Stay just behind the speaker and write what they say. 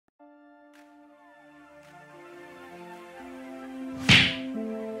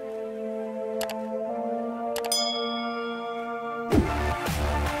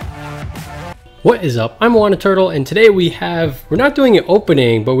What is up? I'm WATC, and today we're not doing an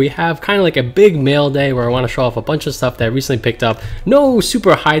opening, but we have kind of like a big mail day where I want to show off a bunch of stuff that I recently picked up. No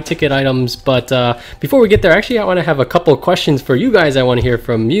super high ticket items, but before we get there, actually I want to have a couple of questions for you guys. I want to hear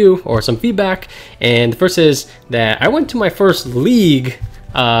from you or some feedback. And the first is that I went to my first league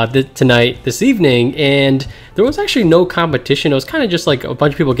this evening, and there was actually no competition. It was kind of just like a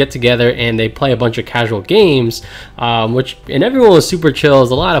bunch of people get together and they play a bunch of casual games, and everyone was super chill. It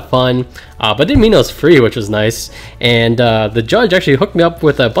was a lot of fun, but didn't mean it was free, which was nice. And the judge actually hooked me up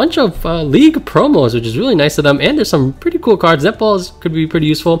with a bunch of league promos, which is really nice of them. And there's some pretty cool cards. Netballs could be pretty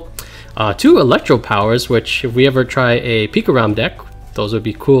useful. 2 electro powers, which if we ever try a peek around deck, those would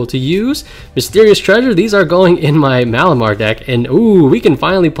be cool to use. Mysterious Treasure, these are going in my Malamar deck. And ooh, we can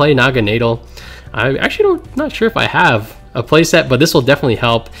finally play Naganadel. I actually not sure if I have a playset, but this will definitely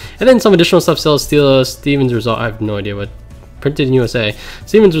help. And then some additional stuff, Celesteela, Steven's Resolve, I have no idea what, printed in USA.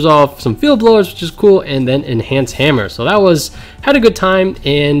 Steven's Resolve, some Field Blowers, which is cool, and then Enhanced Hammer. So that had a good time.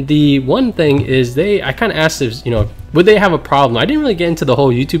 And the one thing is I kind of asked if, would they have a problem? I didn't really get into the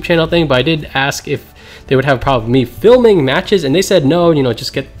whole YouTube channel thing, but I did ask if they would have a problem with me filming matches, and they said no,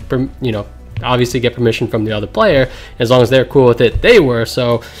 just get, obviously get permission from the other player. As long as they're cool with it, they were.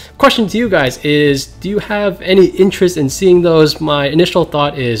 So question to you guys is, do you have any interest in seeing those? My initial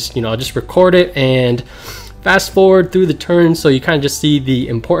thought is, I'll just record it and fast forward through the turns so you kind of just see the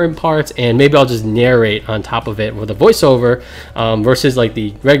important parts, and maybe I'll just narrate on top of it with a voiceover, versus like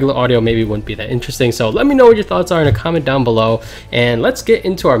the regular audio maybe wouldn't be that interesting. So let me know what your thoughts are in a comment down below, and let's get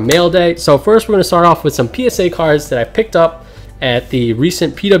into our mail day. So first we're going to start off with some PSA cards that I picked up at the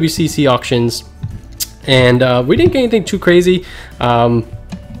recent PWCC auctions, and we didn't get anything too crazy.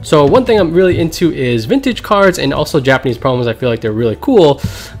 So one thing I'm really into is vintage cards and also Japanese promos. I feel like they're really cool.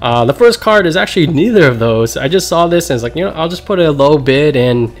 The first card is actually neither of those. I just saw this and it's like, I'll just put a low bid,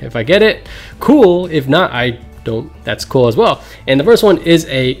 and if I get it, cool. If not, I don't. That's cool as well. And the first one is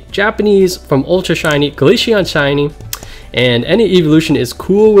a Japanese from Ultra Shiny, Glaceon Shiny. And any evolution is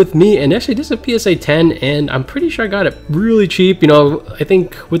cool with me. And actually this is a PSA 10, and I'm pretty sure I got it really cheap. I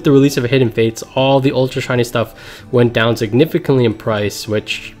think with the release of Hidden Fates, all the Ultra Shiny stuff went down significantly in price,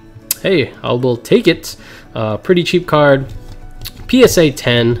 which, hey, I will take it. Pretty cheap card. PSA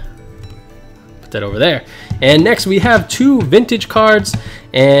 10. Put that over there. And next we have 2 vintage cards,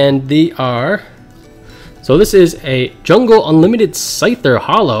 and they are... So this is a Jungle Unlimited Scyther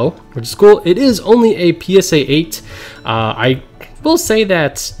Hollow, which is cool. It is only a PSA 8. I will say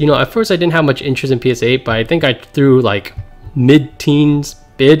that, at first I didn't have much interest in PSA 8, but I think I threw like mid-teens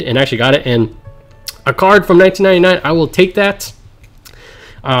bid and actually got it. And a card from 1999, I will take that.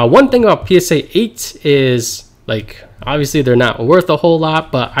 One thing about PSA 8 is, like, obviously they're not worth a whole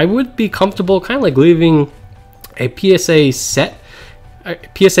lot, but I would be comfortable kind of like leaving a PSA 8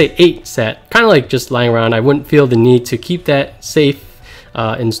 set, kind of like just lying around. I wouldn't feel the need to keep that safe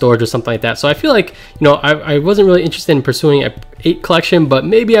in storage or something like that. So I feel like, I wasn't really interested in pursuing a 8 collection, but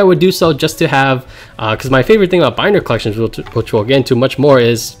maybe I would do so just to have, because my favorite thing about binder collections, which we'll get into much more,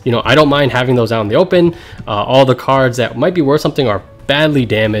 is, I don't mind having those out in the open. All the cards that might be worth something are badly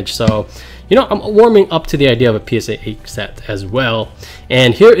damaged. So, I'm warming up to the idea of a PSA 8 set as well.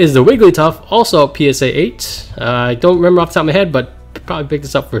 And here is the Wigglytuff, also PSA 8. I don't remember off the top of my head, but probably picked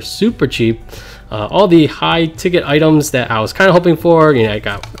this up for super cheap. All the high ticket items that I was kind of hoping for, I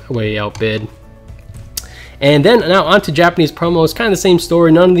got way outbid. And then now on to Japanese promos. Kind of the same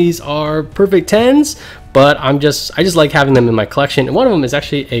story. None of these are perfect 10s, but I just like having them in my collection. And one of them is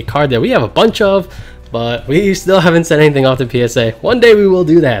actually a card that we have a bunch of, but we still haven't said anything off the PSA. One day we will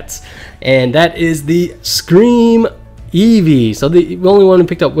do that. And that is the Scream Eevee. So the only one we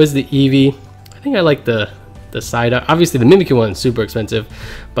picked up was the Eevee. I think I like the Psyduck. Obviously the Mimikyu one is super expensive,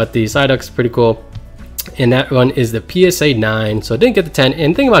 but the Psyduck's pretty cool. And that one is the PSA 9. So I didn't get the 10.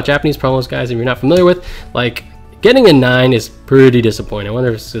 And the thing about Japanese promos, guys, if you're not familiar with, like, getting a 9 is pretty disappointing. I wonder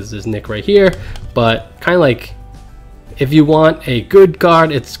if this is this Nick right here, but kind of like, if you want a good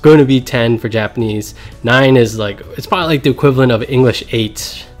card, it's going to be 10 for Japanese. 9 is like, it's probably like the equivalent of English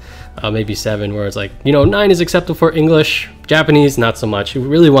 8, maybe 7, where it's like, 9 is acceptable for English, Japanese not so much. You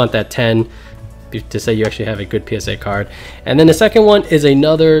really want that 10 to say you actually have a good PSA card. And then the second one is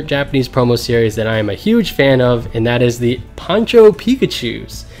another Japanese promo series that I am a huge fan of, and that is the Poncho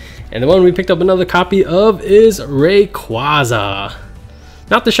Pikachus. And the one we picked up another copy of is Rayquaza.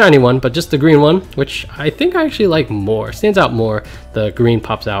 Not the shiny one, but just the green one, which I think I actually like more. Stands out more. The green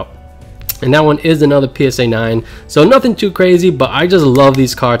pops out. And that one is another PSA 9. So nothing too crazy, but I just love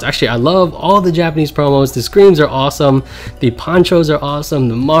these cards. Actually, I love all the Japanese promos. The screens are awesome. The ponchos are awesome.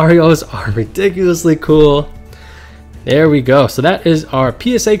 The Marios are ridiculously cool. There we go. So that is our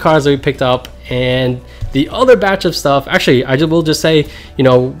PSA cards that we picked up. And the other batch of stuff, actually, will just say, you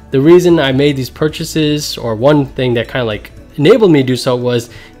know, the reason I made these purchases, or one thing that kind of like enabled me to do so, was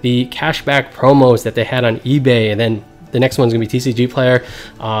the cashback promos that they had on eBay. And then the next one's gonna be TCG Player.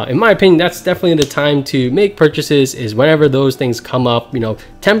 In my opinion, that's definitely the time to make purchases, is whenever those things come up. You know,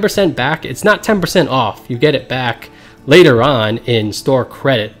 10% back, it's not 10% off, you get it back later on in store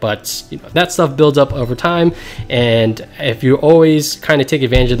credit, but you know, that stuff builds up over time, and if you always kind of take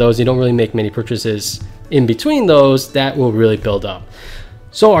advantage of those, you don't really make many purchases in between those, that will really build up.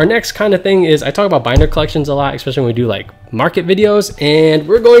 So our next kind of thing is, I talk about binder collections a lot, especially when we do like market videos, and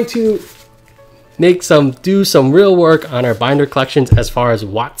we're going to do some real work on our binder collections as far as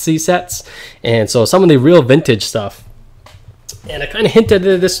WOTC sets, and so some of the real vintage stuff. And I kind of hinted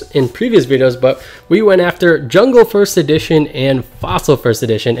at this in previous videos, but we went after Jungle First Edition and Fossil First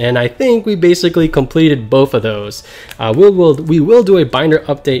Edition, and I think we basically completed both of those. We will do a binder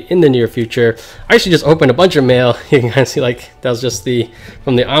update in the near future. I actually just opened a bunch of mail. You can kind of see, like, that was just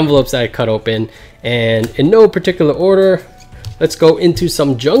from the envelopes that I cut open. And in no particular order, let's go into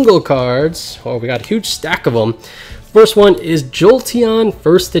some Jungle cards. Oh, we got a huge stack of them. First one is Jolteon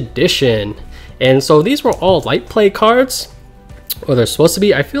First Edition. And so these were all light play cards, or they're supposed to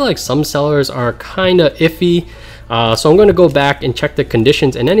be. I feel like some sellers are kind of iffy, so I'm going to go back and check the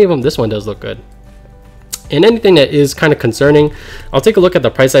conditions, and any of them, this one does look good. And anything that is kind of concerning, I'll take a look at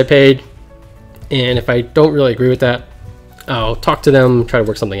the price I paid, and if I don't really agree with that, I'll talk to them, try to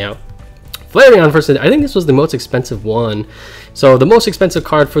work something out. Flareon First Edition, I think this was the most expensive one. So the most expensive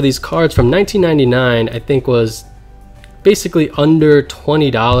card for these cards from 1999, I think, was basically under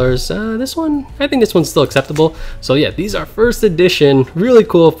 $20. This one, I think this one's still acceptable. So yeah, these are first edition, really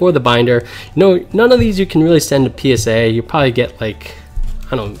cool for the binder. No, none of these you can really send to PSA. You probably get like,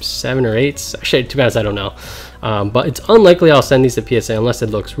 I don't know, 7 or 8. Actually, to be honest, I don't know. But it's unlikely I'll send these to PSA unless it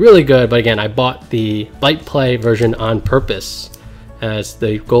looks really good. But again, I bought the light play version on purpose, as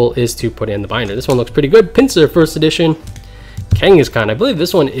the goal is to put in the binder. This one looks pretty good. Pinsir First Edition. Kangaskhan, I believe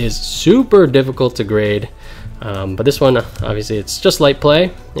this one is super difficult to grade. But this one, obviously, it's just light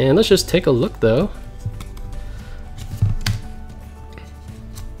play. And let's just take a look, though.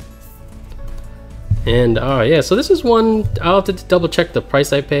 And yeah, so this is one, I'll have to double check the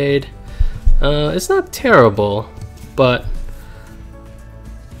price I paid. It's not terrible, but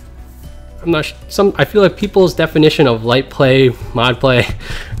I'm not I feel like people's definition of light play, mod play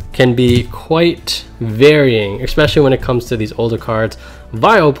can be quite varying, especially when it comes to these older cards.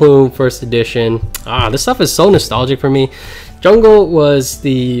 Vileplume First Edition. This stuff is so nostalgic for me. Jungle was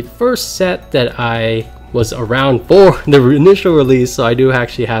the first set that I was around for the initial release, so I do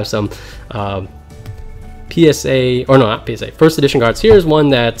actually have some PSA, or no, not PSA, First Edition cards. Here's one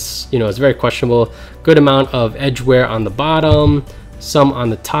that's, you know, it's very questionable. Good amount of edge wear on the bottom, some on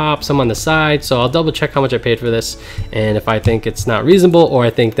the top, some on the side. So I'll double check how much I paid for this, and if I think it's not reasonable, or I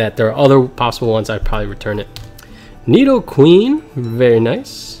think that there are other possible ones, I'd probably return it. Nidoqueen, very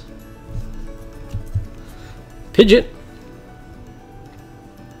nice. Pidgeot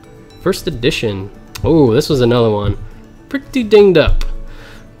First Edition. Oh, this was another one, pretty dinged up,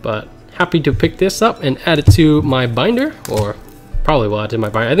 but happy to pick this up and add it to my binder, or probably will add to my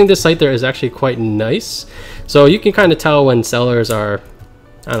binder. I think this Scyther is actually quite nice, so you can kind of tell when sellers are,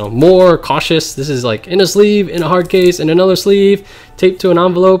 I don't know, more cautious. This is like in a sleeve, in a hard case, in another sleeve, taped to an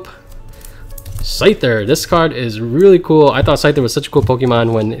envelope. Scyther, this card is really cool. I thought Scyther was such a cool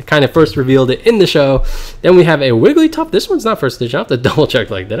Pokemon when it kind of first revealed it in the show. Then we have a Wigglytuff. This one's not first edition. I have to double check,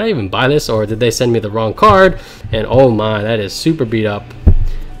 like, did I even buy this, or did they send me the wrong card? And oh my, that is super beat up.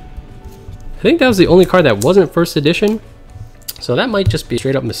 I think that was the only card that wasn't first edition, so that might just be a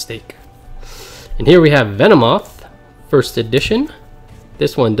straight up mistake. And here we have Venomoth First Edition.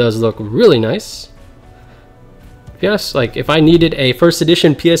 This one does look really nice. Yes, like if I needed a first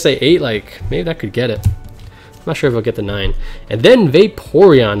edition PSA 8, like maybe that could get it. I'm not sure if I'll get the 9. And then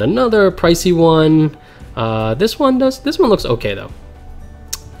Vaporeon, another pricey one. This one looks okay though.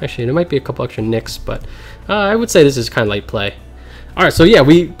 Actually, there might be a couple extra nicks, but I would say this is kind of light play. Alright, so yeah,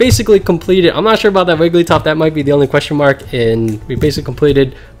 we basically completed, I'm not sure about that Wigglytuff, that might be the only question mark, and we basically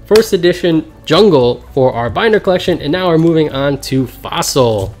completed first edition Jungle for our binder collection, and now we're moving on to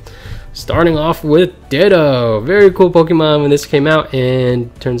Fossil. Starting off with Ditto. Very cool Pokemon when this came out,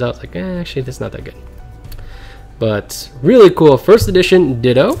 and turns out like, actually that's not that good. But really cool first edition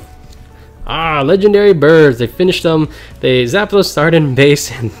Ditto. Legendary birds, they finished them. They Zapdos started in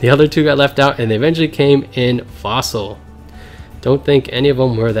base, and the other two got left out, and they eventually came in Fossil. Don't think any of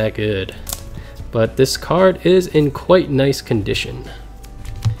them were that good, but this card is in quite nice condition.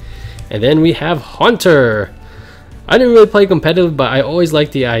 And then we have Haunter. I didn't really play competitive, but I always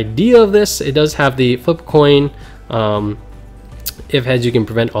liked the idea of this. It does have the flip coin. If heads, you can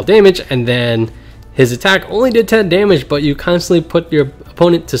prevent all damage, and then his attack only did 10 damage, but you constantly put your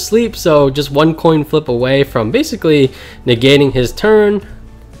opponent to sleep, so just one coin flip away from basically negating his turn.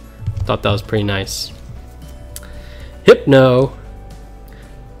 Thought that was pretty nice. Hypno.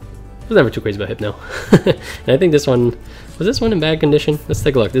 I was never too crazy about Hypno. And I think this one, was this one in bad condition? Let's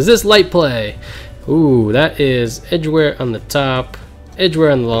take a look. Is this light play? Ooh, that is edgeware on the top, edgeware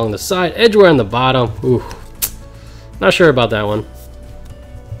along the side, edgeware on the bottom. Ooh, not sure about that one.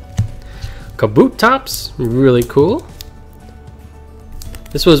 Kaboot tops, really cool.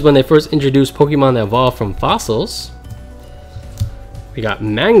 This was when they first introduced Pokemon that evolved from fossils. We got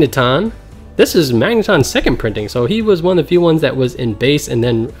Magneton. This is Magneton's second printing, so he was one of the few ones that was in base and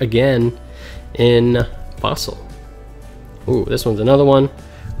then again in fossil. Ooh, this one's another one.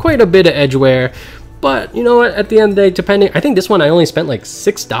 Quite a bit of edgeware, but you know what, at the end of the day, depending, I think this one I only spent like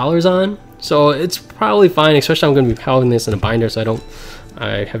 $6 on, so it's probably fine, especially I'm going to be piling this in a binder, so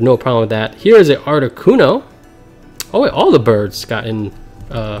I have no problem with that. Here is an Articuno. Oh wait, all the birds got in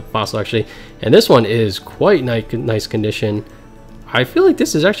fossil actually, and this one is quite nice condition. I feel like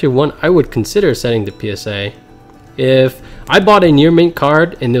this is actually one I would consider setting to PSA. If I bought a near mint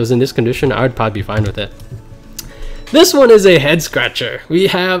card and it was in this condition, I would probably be fine with it. This one is a head scratcher. We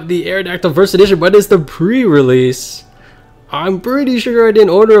have the Aerodactyl first edition, but it's the pre-release. I'm pretty sure I didn't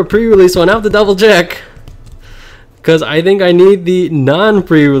order a pre-release one. I have to double check, because I think I need the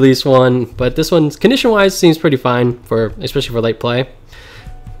non-pre-release one. But this one, condition-wise, seems pretty fine, especially for light play.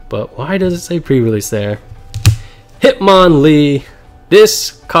 But why does it say pre-release there? Hitmonlee.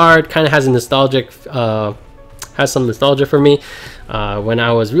 This card kind of has a nostalgic, has some nostalgia for me. When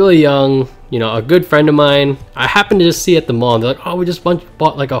I was really young, you know, a good friend of mine, I happened to just see at the mall, and they're like, oh, we just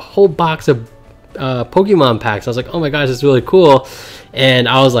bought like a whole box of Pokemon packs. I was like, oh my gosh, it's really cool. And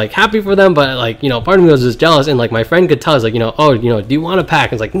I was like happy for them, but like, you know, part of me was just jealous, and like my friend could tell, us like, you know, oh, you know, do you want a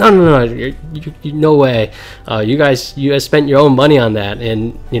pack? And it's like, no, no way. You guys spent your own money on that,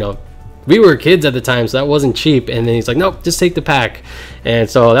 and you know, we were kids at the time, so that wasn't cheap. And then he's like, nope, just take the pack. And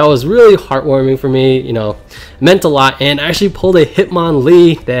so that was really heartwarming for me, you know, meant a lot. And I actually pulled a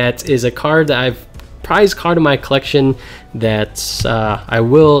Hitmonlee. That is a card that I've prized card in my collection that I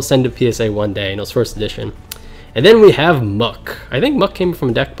will send to PSA one day, and it was first edition. And then we have Muck. I think Muck came from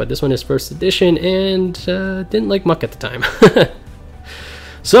a deck, but this one is first edition, and didn't like Muck at the time.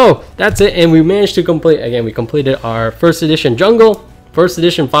 So that's it, and we managed to complete, again, we completed our first edition Jungle, first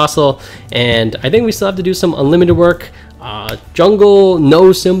edition Fossil, and I think we still have to do some unlimited work. Jungle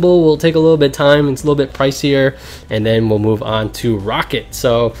no symbol will take a little bit of time, it's a little bit pricier, and then we'll move on to Rocket.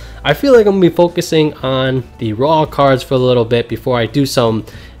 So I feel like I'm gonna be focusing on the raw cards for a little bit before I do some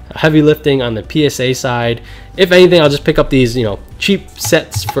heavy lifting on the PSA side. If anything, I'll just pick up these, you know, cheap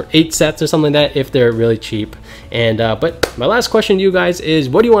sets for 8 sets or something like that if they're really cheap. And but my last question to you guys is,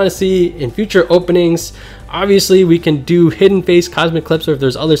 what do you want to see in future openings? Obviously we can do hidden face cosmic clips, or if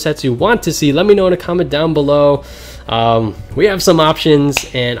there's other sets you want to see, let me know in a comment down below. We have some options,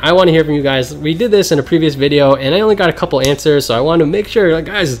 and I want to hear from you guys. We did this in a previous video and I only got a couple answers, so I want to make sure, like,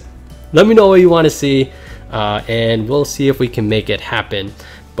 guys, let me know what you want to see, and we'll see if we can make it happen.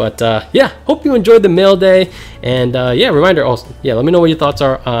 But yeah, hope you enjoyed the mail day, and yeah, reminder also, yeah, let me know what your thoughts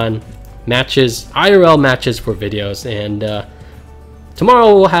are on matches, IRL matches for videos. And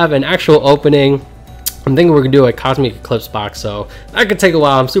tomorrow we'll have an actual opening. I'm thinking we're gonna do a Cosmic Eclipse box, so that could take a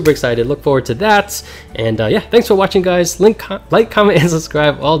while. I'm super excited, look forward to that. And yeah, thanks for watching, guys. Like, comment, and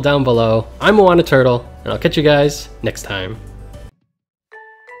subscribe all down below. I'm Moana Turtle, and I'll catch you guys next time.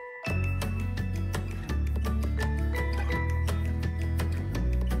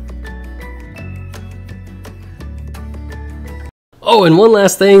 Oh, and one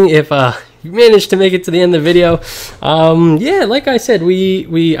last thing, if you managed to make it to the end of the video, yeah, like I said,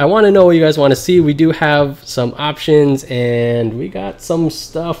 I want to know what you guys want to see. We do have some options, and we got some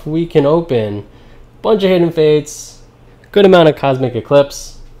stuff we can open. Bunch of hidden fates, good amount of Cosmic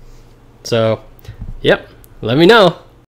Eclipse. So, yep, let me know.